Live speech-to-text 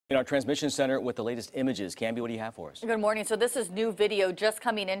In our transmission center with the latest images. Cambi, what do you have for us? Good morning. So this is new video just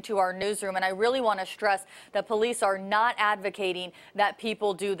coming into our newsroom, and I really want to stress that police are not advocating that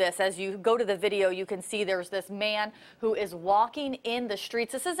people do this. As you go to the video, you can see there's this man who is walking in the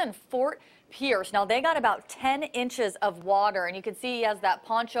streets. This is in Fort Pierce. Now, they got about 10 inches of water, and you can see he has that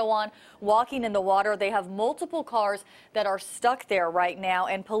poncho on, walking in the water. They have multiple cars that are stuck there right now,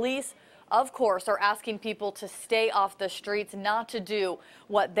 and police, of course, are asking people to stay off the streets, not to do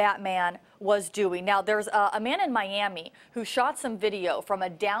what that man was doing. Now, there's a man in Miami who shot some video from a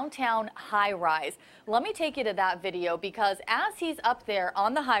downtown high-rise. Let me take you to that video, because as he's up there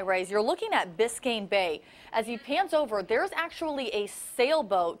on the high-rise, you're looking at Biscayne Bay. As he pans over, there's actually a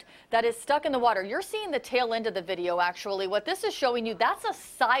sailboat that is stuck in the water. You're seeing the tail end of the video, actually. What this is showing you, that's a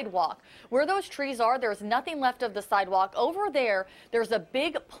sidewalk. Where those trees are, there's nothing left of the sidewalk. Over there, there's a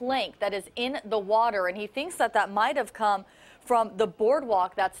big plank that is in the water, and he thinks that that might have come from the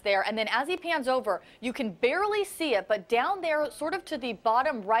boardwalk that's there. And then as he pans over, you can barely see it, but down there, sort of to the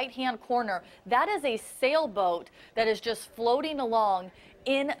bottom right-hand corner, that is a sailboat that is just floating along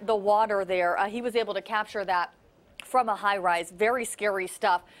in the water there. He was able to capture that from a high-rise. Very scary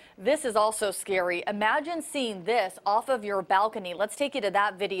stuff. This is also scary. Imagine seeing this off of your balcony. Let's take you to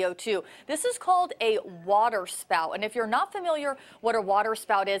that video too. This is called a water spout, and if you're not familiar what a water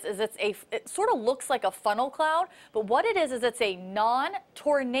spout is it sort of looks like a funnel cloud, but what it is it's a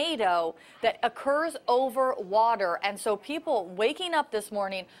non-tornado that occurs over water. And so people waking up this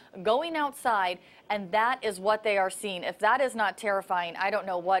morning, going outside, and that is what they are seeing. If that is not terrifying, I don't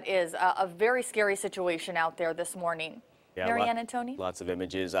know what is. A very scary situation out there this morning. Yeah, Marianne and Tony? Lots of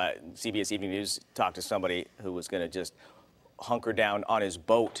images. CBS Evening News talked to somebody who was going to just hunker down on his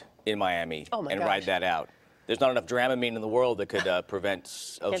boat in Miami and ride that out. There's not enough Dramamine in the world that could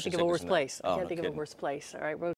prevent ocean sickness. Can't think of a worse place. Oh, I can't think of a worse place. All right.